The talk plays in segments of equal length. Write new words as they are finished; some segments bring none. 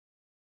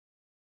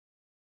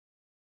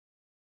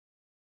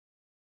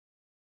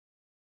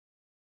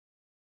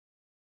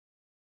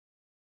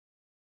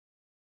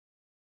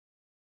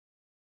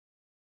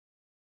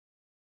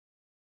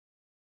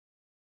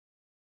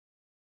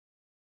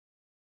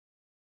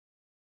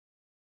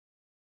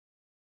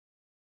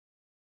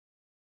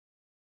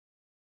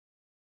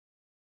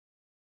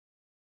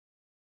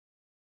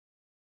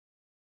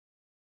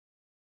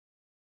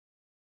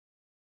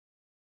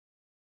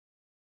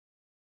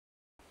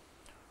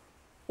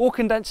All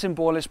condensing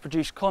boilers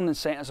produce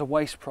condensate as a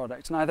waste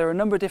product. Now there are a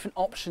number of different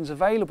options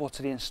available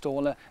to the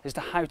installer as to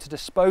how to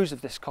dispose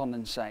of this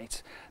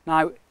condensate.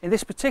 Now in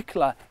this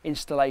particular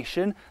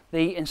installation,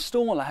 the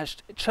installer has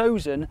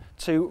chosen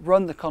to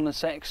run the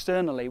condensate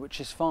externally,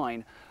 which is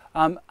fine.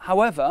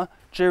 However,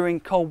 during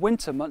cold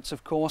winter months,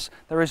 of course,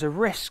 there is a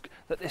risk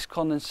that this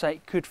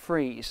condensate could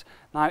freeze.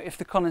 Now, if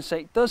the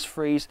condensate does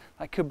freeze,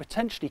 that could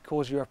potentially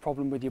cause you a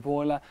problem with your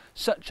boiler,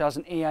 such as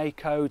an EA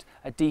code,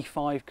 a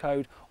D5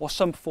 code, or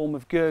some form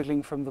of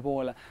gurgling from the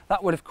boiler.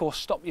 That would, of course,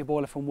 stop your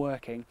boiler from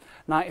working.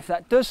 Now, if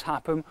that does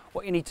happen,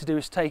 what you need to do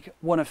is take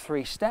one of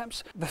three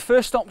steps. The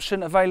first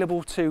option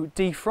available to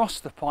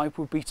defrost the pipe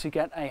would be to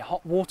get a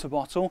hot water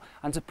bottle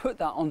and to put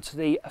that onto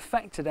the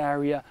affected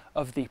area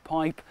of the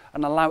pipe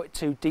and allow it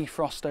to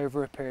defrost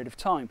over a period of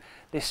time.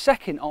 The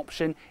second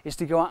option is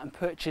to go out and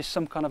purchase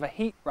some kind of a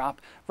heat wrap,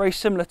 very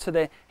similar to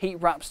the heat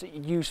wraps that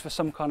you use for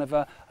some kind of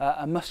a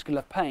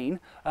muscular pain,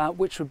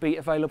 which would be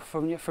available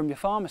from your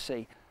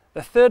pharmacy.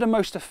 The third and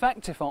most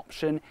effective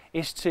option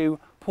is to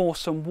pour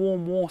some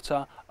warm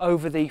water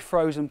over the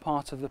frozen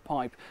part of the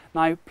pipe.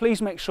 Now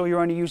please make sure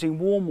you're only using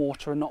warm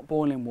water and not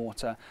boiling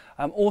water.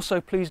 Also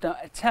please don't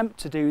attempt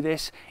to do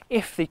this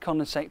if the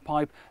condensate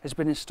pipe has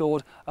been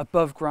installed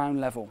above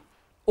ground level.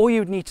 All you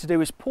would need to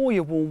do is pour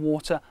your warm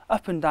water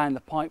up and down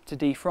the pipe to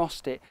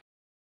defrost it.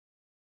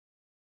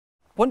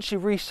 Once you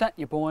reset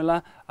your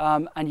boiler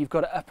and you've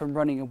got it up and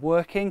running and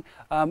working,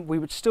 we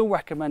would still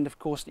recommend, of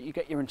course, that you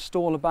get your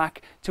installer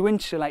back to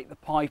insulate the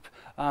pipe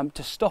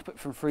to stop it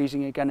from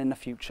freezing again in the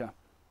future.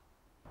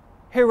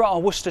 Here at our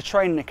Worcester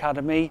Training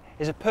Academy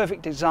is a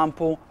perfect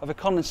example of a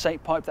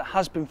condensate pipe that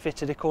has been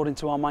fitted according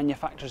to our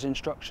manufacturer's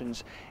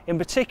instructions. In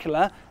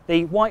particular,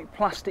 the white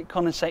plastic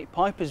condensate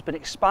pipe has been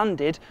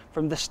expanded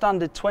from the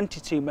standard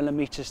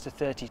 22mm to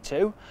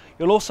 32.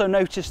 You'll also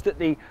notice that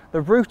the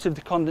root of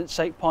the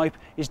condensate pipe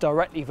is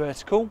directly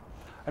vertical.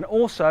 And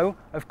also,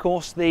 of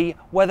course, the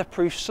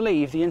weatherproof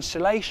sleeve, the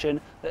insulation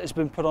that has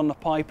been put on the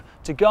pipe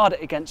to guard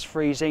it against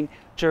freezing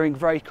during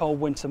very cold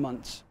winter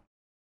months.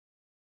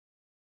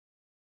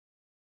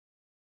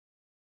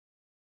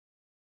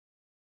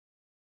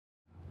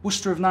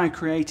 Worcester have now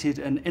created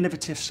an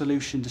innovative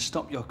solution to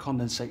stop your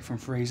condensate from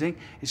freezing.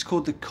 It's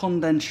called the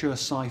Condensesure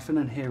Siphon,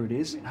 and here it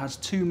is. It has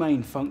two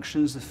main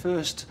functions, the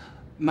first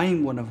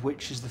main one of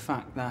which is the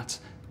fact that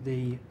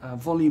the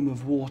volume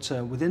of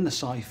water within the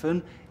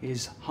siphon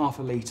is ½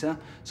 a litre,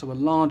 so a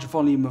large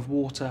volume of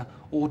water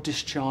or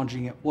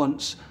discharging at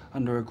once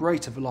under a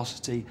greater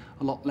velocity,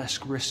 a lot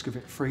less risk of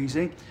it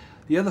freezing.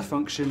 The other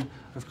function,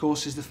 of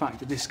course, is the fact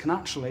that this can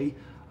actually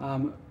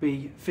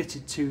be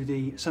fitted to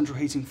the central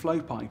heating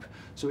flow pipe.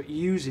 So it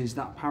uses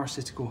that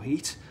parasitical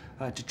heat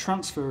to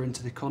transfer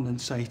into the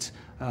condensate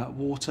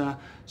water,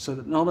 so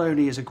that not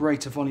only is a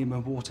greater volume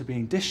of water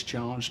being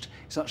discharged,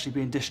 it's actually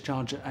being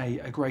discharged at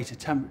a greater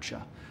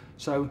temperature.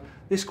 So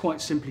this quite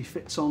simply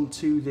fits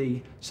onto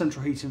the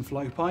central heating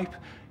flow pipe.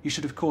 You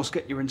should of course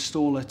get your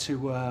installer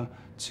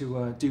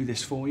to do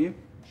this for you.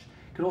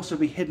 It can also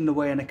be hidden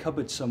away in a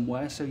cupboard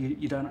somewhere, so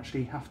you don't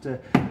actually have to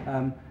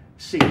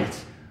see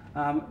it.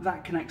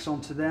 That connects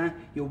onto there.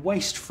 Your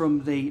waste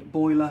from the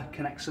boiler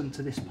connects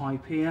onto this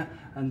pipe here,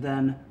 and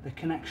then the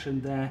connection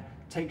there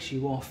takes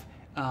you off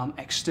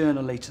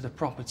externally to the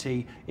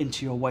property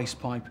into your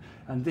waste pipe,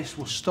 and this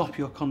will stop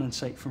your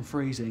condensate from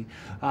freezing.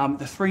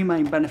 The three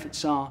main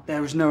benefits are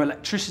there is no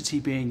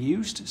electricity being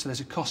used, so there's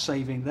a cost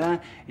saving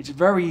there. It's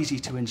very easy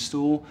to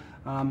install,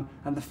 and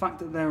the fact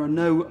that there are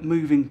no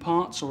moving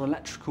parts or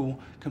electrical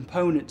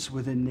components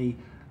within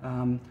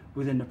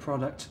the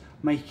product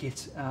make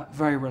it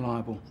very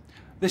reliable.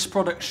 This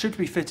product should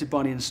be fitted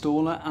by the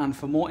installer, and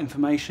for more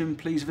information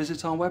please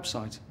visit our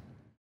website.